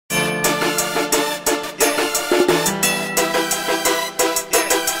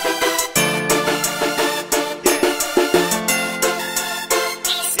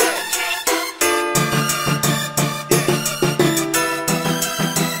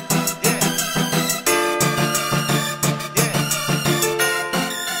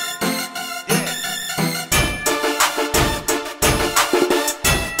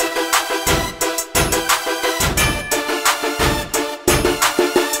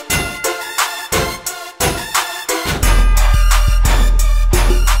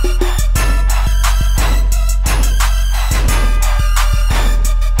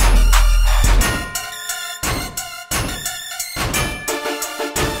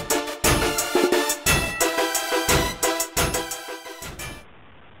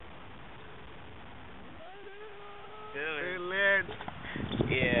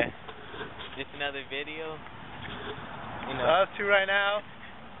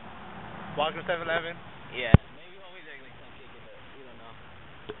Walk to 7-Eleven. Yeah, maybe homie Jerkin come kick it up. We don't know.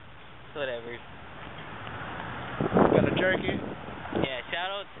 Whatever. Got a Jerkin. Yeah, shout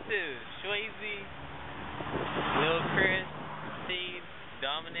out to Swayze, Lil Chris, Steve,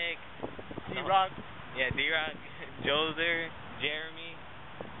 Dominic, D-Rock. Yeah, D-Rock, Joser, Jeremy,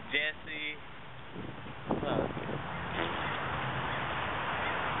 Jesse.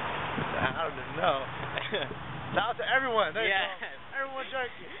 I don't even know. Shout out to everyone. There Yeah. you go. Everyone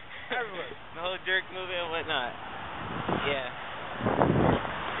Jerkin. Everyone. The whole jerk movie and whatnot. Yeah.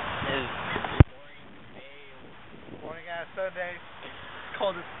 It's Morning ass Sunday.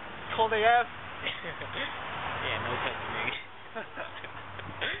 Cold AF. yeah, no touching me.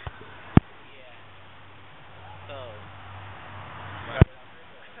 Yeah. So.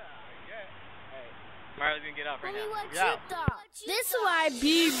 Mario's gonna get off right now. Yeah. This is why I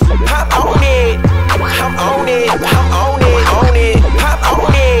be. Hop on it, I'm on it, I'm on it, on it. Hop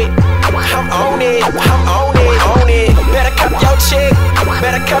on it, I'm on it, I'm on it, on it. Better cup your chick,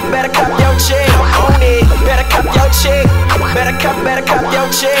 better cup your chick. I'm on it, better cup your chick, better cup your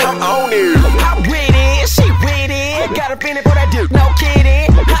chick. I'm on it. I'm with it, she with it. Got a feeling for that dude, no kidding.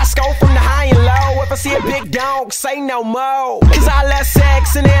 High scope from the high and low. If I see a big dog, say no more. Cause I love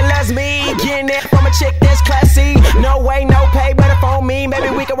sex and it loves me. Getting it from a chick that's classy. No way, no pay, but if on me, maybe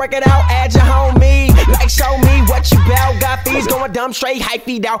we can work it out. Add your homie. Like, show me what you bout. Got fees going dumb, straight high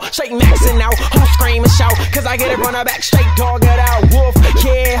feet out. Straight maxing out. I'm screaming, shout. Cause I get it, run her back, straight dog it out. Wolf,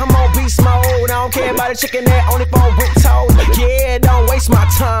 yeah, I'm on beast mode. I don't care about a chicken that only phone with toes. Yeah, don't waste my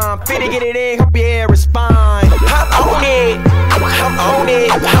time. Fit to get it in, hope your hair is fine. Hop on it, I'm on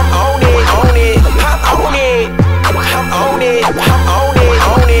it, I'm on it, on it. Hop on it, I'm on it, I'm on it,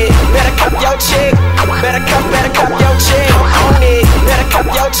 on it. Better cup your chick, better cup your chick. I'm on it, better cup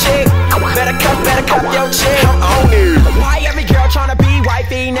your chick, better cup your chick. I'm on it. Why every girl tryna be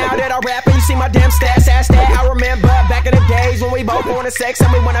wifey? Now that I rap and you see my damn stats, ass that I remember back in the days when we both wanted sex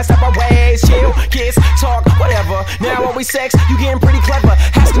and we wanna step our ways. Chill, kiss, talk, whatever. Now when we sex, you getting pretty clever.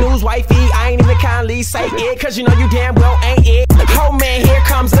 Asking who's wifey, I ain't even kindly say it, cause you know you damn well ain't it. Oh man, here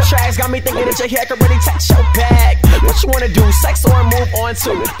comes the tracks. Got me thinking that your hair could really touch your back. What you wanna do, sex or move on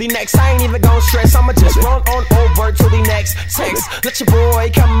to the next? I ain't even gon' stress, I'ma just run on over to the next text. Let your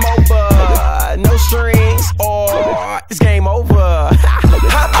boy come over, no strings or it's game over.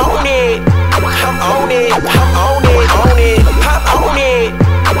 Hop on it, I'm on it, I'm on it, on it. Hop on it,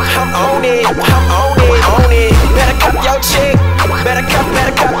 I'm on it, I'm on it, on it. Better cup your chick, better cup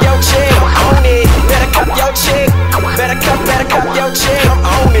your chick. I'm on it, better cup your chick, better cup your chick. I'm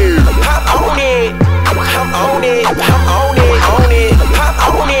on it, hop on it, I'm on it, I'm on it, on it. Hop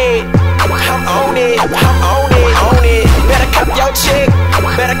on it, I'm on it, I'm on it, on it. Better cup your chick,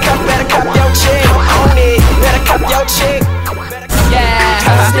 better cup your chick. I'm on it, better cup your chick. Yeah,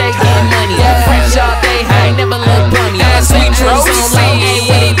 I stay getting money. Fresh all day, I ain't never look bummy. I see drugs on like, hey,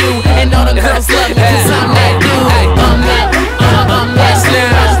 what they do? And all the girls love me, cause I'm that dude. I'm that,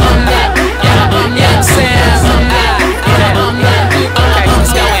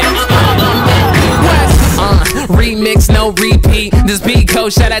 remix, no repeat. This beat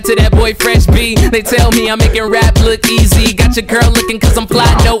code, shout out to that boy Fresh B. They tell me I'm making rap look easy. Got your girl looking cause I'm fly,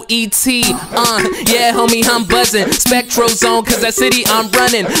 no ET. Yeah, homie, I'm buzzing. Spectro zone cause that city I'm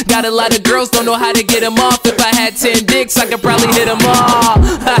running. Got a lot of girls, don't know how to get them off. If I had 10 dicks, I could probably hit them all.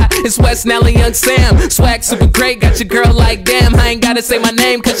 It's West Nelly, Young Sam. Swag super great, got your girl like damn. I ain't gotta say my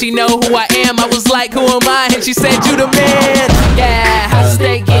name cause she know who I am. I was like, who am I? And she said, you the man. Yeah, I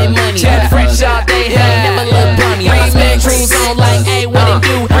stay getting money. Fresh all day, I ain't never look bummy. Remix, dreams on like, hey, what it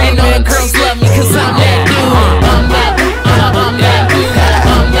do? And all the girls love me cause I'm that dude. I'm that dude. I'm that dude.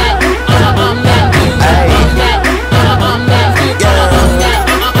 I'm that dude. I'm that dude.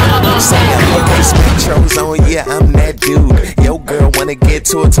 Say I'm okay, Spectro's on, yeah, I'm that dude. Yo, girl wanna get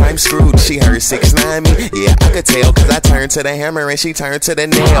to a time screwed. She heard 6ix9ine me, yeah, I could tell, cause I turned to the hammer and she turned to the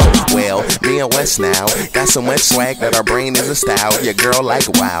nail. Well, me and West now got so much swag that our brain is a style. Your girl like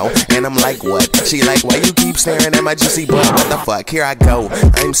wow, and I'm like what? She like, why you keep staring at my juicy butt? What the fuck? Here I go,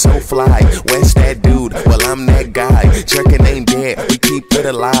 I'm so fly. West that dude, well I'm that guy. Jerkin ain't dead, we keep it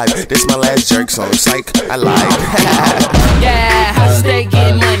alive. This my last jerk song, psych, I lied. Yeah, I stay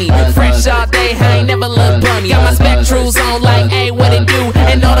getting money. Fresh all day, I ain't never look bummy. Got my spectrals on like, hey, what it do?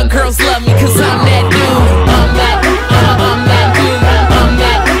 And all the girls love me